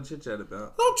did you want to chit chat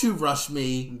about? Don't you rush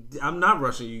me. I'm not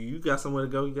rushing you. You got somewhere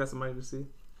to go. You got somebody to see.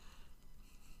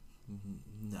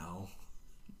 No,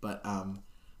 but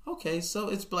okay. So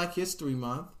it's Black History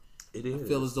Month. It is. I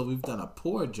feel as though we've done a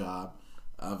poor job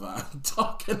of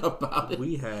talking about it.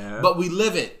 We have, but we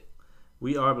live it.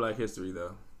 We are Black History,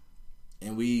 though,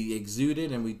 and we exude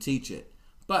it and we teach it.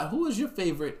 But who is your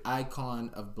favorite icon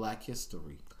of Black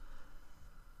history?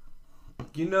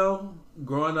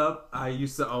 Growing up, I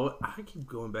used to. I keep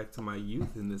going back to my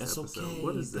youth in this episode. Okay.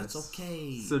 What is this? That's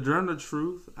okay. Sojourner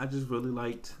Truth. I just really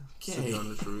liked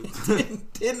Sojourner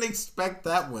Truth. Didn't expect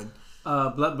that one.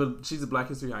 But she's a Black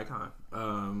history icon.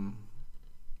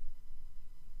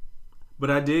 But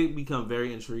I did become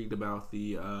very intrigued about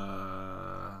the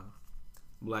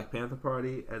Black Panther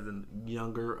Party as a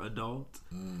younger adult.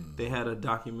 They had a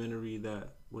documentary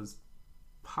that was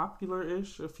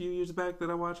popular-ish a few years back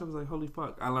that I watched. I was like, holy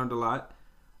fuck. I learned a lot.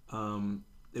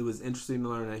 It was interesting to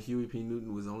learn that Huey P.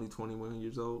 Newton was only 21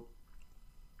 years old.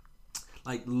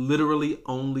 Like, literally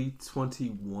only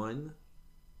 21.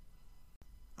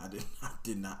 I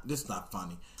did not. This is not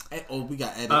funny. We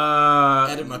got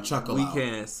edit my chuckle we out.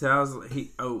 can. Sounds like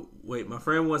wait. My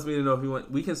friend wants me to know if you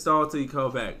want. We can stall till you call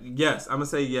back. Yes, I'm gonna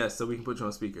say yes so we can put you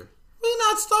on speaker. We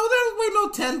not stalling. Wait no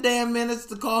 10 damn minutes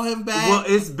to call him back. Well,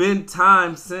 it's been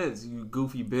time since, you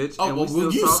goofy bitch. Oh, and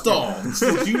well, you stall.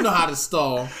 Since you know how to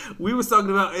stall. We was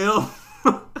talking about I'm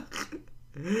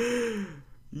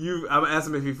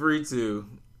asking him if you're free to.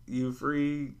 You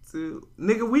free to?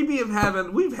 Nigga, we've had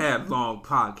long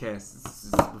podcasts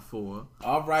before.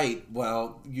 All right.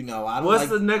 Well, I don't What's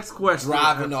the next question?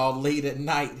 Driving all late at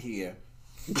night here.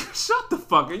 Shut the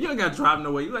fuck up. You ain't got to drive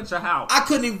nowhere. You at your house. I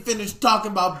couldn't even finish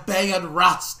talking about Bayard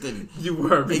Rustin. You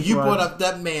were. And you brought up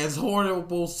that man's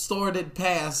horrible, sordid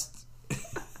past.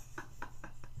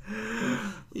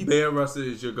 Bayard Rustin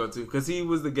is your go-to. Because he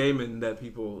was the gay man that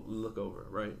people look over,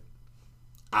 right?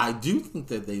 I do think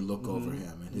that they look over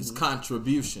him and his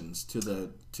contributions to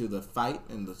the fight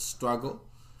and the struggle.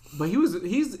 But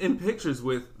he's in pictures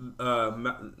with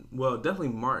definitely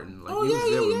Martin. Like he was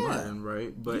there with Martin,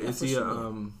 right? But is he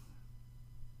well,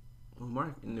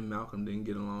 Martin and Malcolm didn't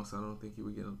get along, so I don't think he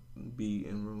would be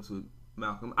in rooms with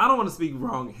Malcolm. I don't want to speak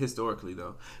wrong historically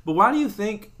though. But why do you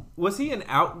think, was he an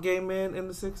out gay man in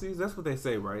the 60s? That's what they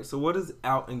say, right? So what does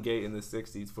out and gay in the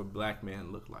 60s for black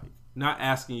man look like? Not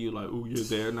asking you like, "Ooh, you're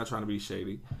there," not trying to be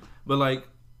shady. But like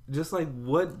just like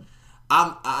what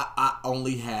I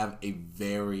only have a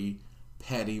very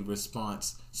petty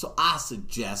response. So I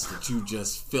suggest that you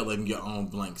just fill in your own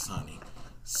blanks, honey.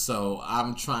 So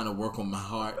I'm trying to work on my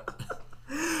heart.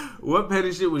 What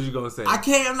petty shit was you gonna say? I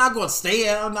can't. I'm not gonna say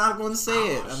it. I'm not gonna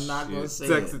say it. I'm not gonna say it.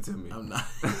 Text it to me. I'm not.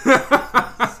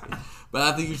 But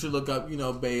I think you should look up,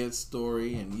 Bayard's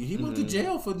story, and he went to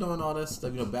jail for doing all that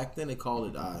stuff. back then they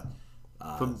called it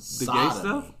for the sodomy. gay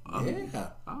stuff. Yeah.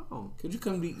 Oh. Cause you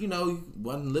couldn't be, he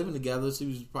wasn't living together, so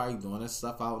he was probably doing that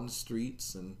stuff out in the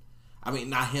streets, and I mean,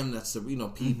 not him. That's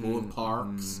people in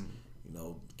parks.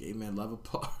 Gay men love a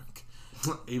park.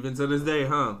 Even to this day,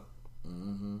 huh?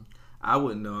 Mm-hmm. I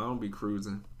wouldn't know. I don't be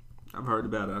cruising. I've heard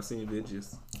about it. I've seen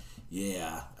videos.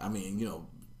 Yeah, I mean,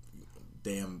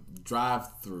 damn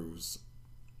drive-throughs.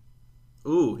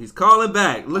 Ooh, he's calling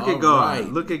back. Look at God.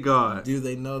 Right. Look at God. Do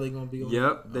they know they're gonna be on?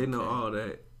 Yep, they know all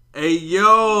that. Hey,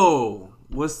 yo,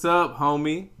 what's up,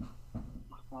 homie?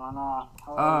 What's going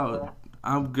on?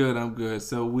 I'm good.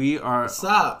 So we are. What's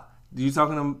up? You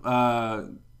talking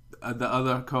to the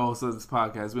other co-hosts of this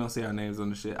podcast? We don't say our names on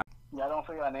the shit. Y'all don't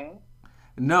say our name?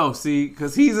 No, see,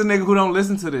 because he's a nigga who don't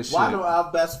listen to this shit. Why do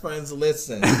our best friends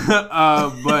listen?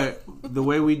 But the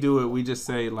way we do it, we just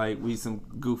say like we some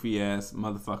goofy ass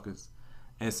motherfuckers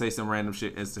and say some random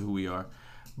shit as to who we are.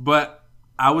 But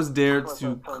I was dared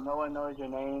to. So no one knows your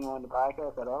name on the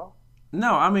podcast at all?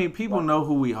 No, I mean people know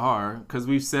who we are because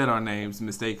we've said our names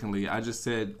mistakenly. I just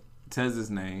said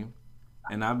Tez's name,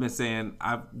 and I've been saying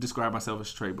I've described myself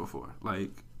as Trey before.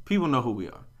 Like people know who we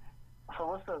are. So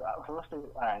what's the all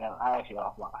right, no, I ask you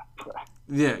offline.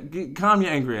 Yeah, calm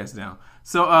your angry ass down.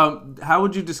 So, how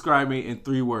would you describe me in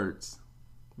 3 words?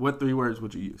 What 3 words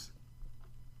would you use?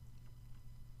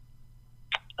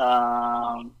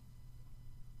 Loving.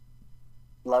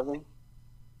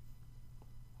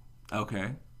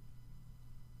 Okay.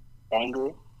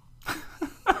 Angry.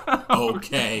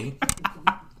 Okay.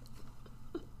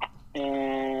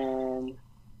 And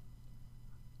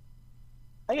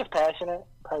I guess passionate.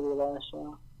 Probably the last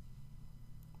one.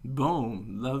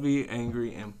 Boom. Lovey,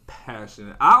 angry, and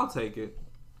passionate. I'll take it.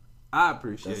 I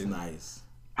appreciate That's it. nice.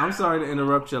 I'm sorry to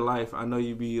interrupt your life. I know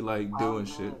you be like doing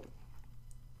shit.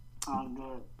 I'm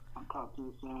good. I'll talk to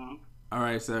you soon. All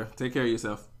right, sir. Take care of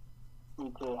yourself.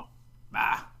 You too.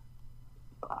 Bye.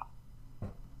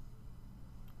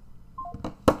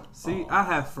 See, I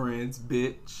have friends,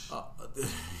 bitch.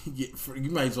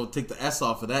 You might as well take the S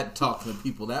off of that, talking to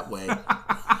people that way.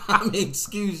 I mean,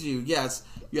 excuse you. Yes,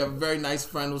 you have a very nice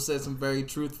friend who said some very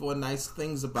truthful and nice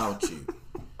things about you.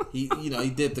 He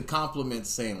did the compliment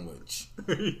sandwich.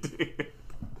 He did.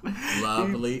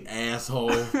 Lovely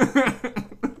asshole.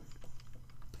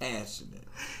 Passionate.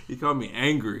 He called me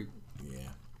angry. Yeah.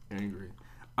 Angry.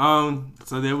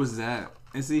 So there was that.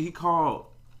 And see, he called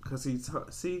because he's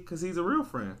a real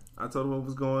friend. I told him what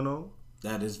was going on.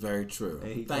 That is very true.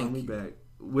 And he called me back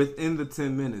within the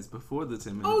 10 minutes, before the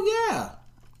 10 minutes.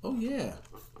 Oh, yeah.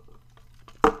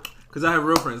 Because I have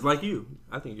real friends like you.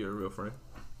 I think you're a real friend.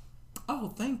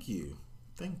 Oh, thank you.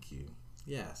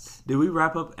 Yes. Did we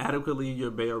wrap up adequately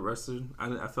your Bay Arrested?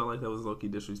 I felt like that was low-key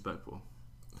disrespectful.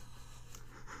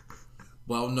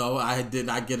 Well, no, I did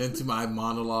not get into my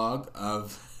monologue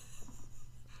of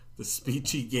the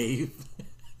speech he gave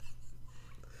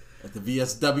at the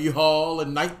VSW Hall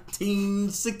in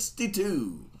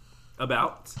 1962.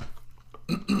 About?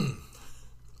 The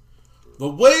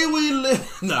way we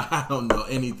live. No, I don't know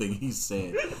anything he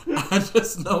said. I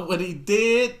just know what he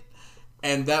did,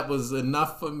 and that was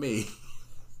enough for me.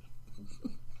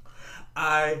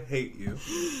 I hate you.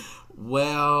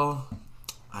 Well,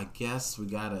 I guess we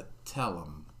gotta tell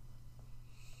him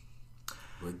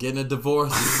we're getting a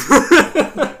divorce.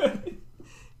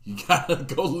 You gotta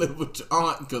go live with your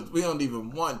aunt because we don't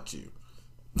even want you.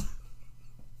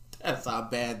 That's how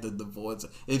bad the divorce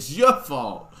is. It's your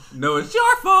fault. No, it's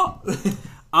your fault.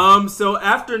 So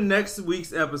after next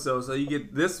week's episode, so you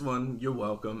get this one, you're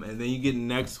welcome, and then you get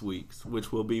next week's,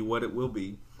 which will be what it will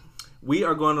be. We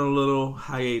are going on a little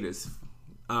hiatus.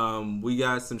 We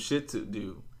got some shit to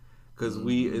do because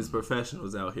we is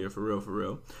professionals out here, for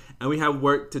real, and we have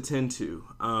work to tend to.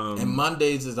 And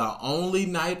Mondays is our only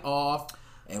night off,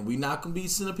 and we not gonna be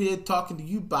sitting up here talking to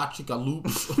you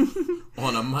batchigaloops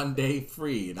on a Monday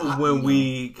free. When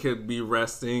we could be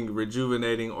resting,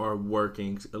 rejuvenating, or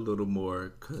working a little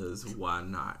more, because why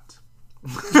not?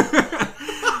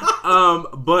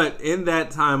 But in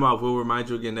that time off, we'll remind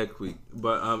you again next week.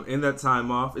 But in that time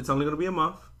off, it's only going to be a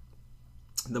month.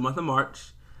 The month of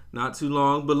March. Not too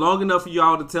long, but long enough for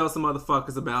y'all to tell some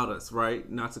motherfuckers about us,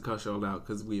 right? Not to cuss y'all out,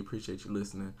 because we appreciate you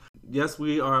listening. Yes,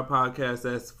 we are a podcast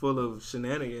that's full of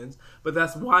shenanigans, but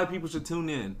that's why people should tune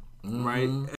in, right?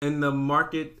 In the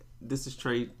market, this is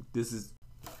trade.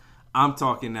 I'm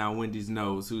talking now. Wendy's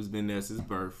knows, who's been there since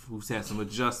birth, who's had some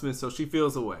adjustments, so she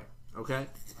feels away. Okay,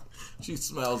 she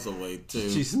smells away too.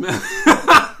 She smells.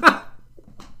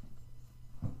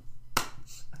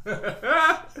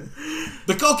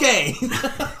 The cocaine.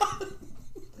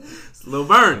 It's a little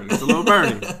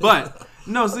burning. But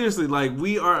no, seriously, like,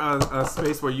 we are a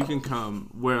space where you can come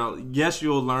where, yes,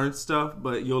 you'll learn stuff,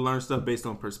 but you'll learn stuff based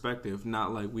on perspective,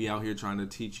 not like we out here trying to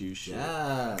teach you shit.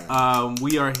 Yeah.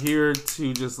 We are here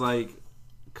to just like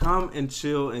come and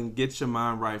chill and get your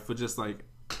mind right for just like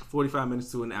 45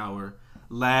 minutes to an hour.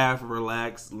 Laugh,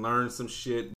 relax, learn some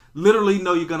shit. Literally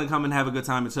know you're gonna come and have a good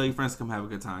time, and tell your friends to come have a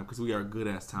good time, because we are a good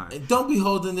ass time. And don't be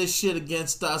holding this shit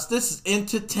against us. This is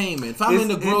entertainment. If I'm in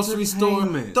the grocery store,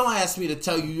 don't ask me to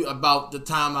tell you about the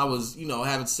time I was,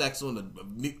 having sex on the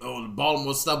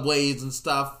Baltimore subways and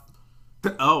stuff.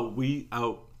 I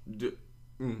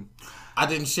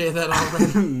didn't share that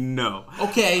already. No.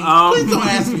 Okay, please don't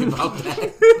ask me about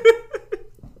that.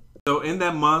 So in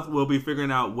that month, we'll be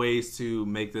figuring out ways to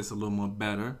make this a little more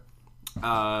better.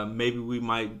 Maybe we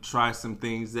might try some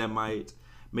things that might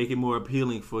make it more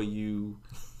appealing for you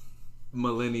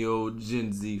millennial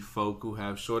Gen Z folk who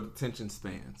have short attention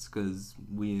spans, because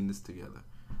we in this together.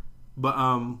 But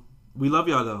we love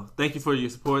y'all though. Thank you for your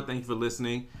support. Thank you for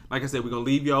listening. Like I said, we're gonna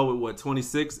leave y'all with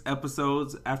 26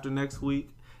 episodes after next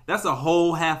week. That's a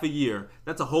whole half a year.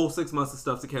 That's a whole 6 months of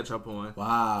stuff to catch up on.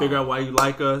 Wow. Figure out why you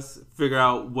like us. Figure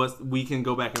out what we can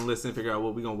go back and listen. Figure out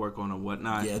what we're going to work on or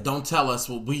whatnot. Yeah, don't tell us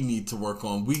what we need to work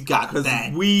on. We got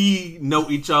that. We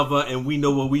know each other and we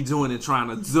know what we doing and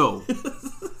trying to do.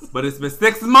 But it's been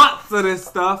 6 months of this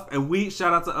stuff, and we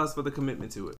shout out to us for the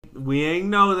commitment to it. We ain't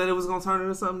know that it was going to turn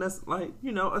into something that's like,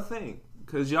 a thing.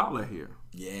 Because y'all are here.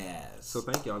 Yes. So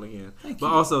thank y'all again. Thank but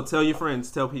you. Also, tell your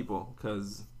friends, tell people,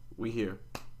 because we here.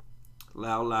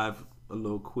 Loud Live, a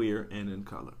little queer and in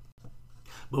color.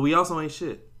 But we also ain't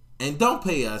shit. And don't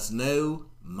pay us no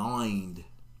mind.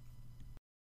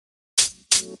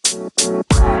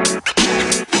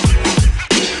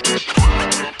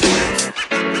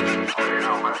 You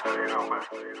know,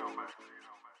 man.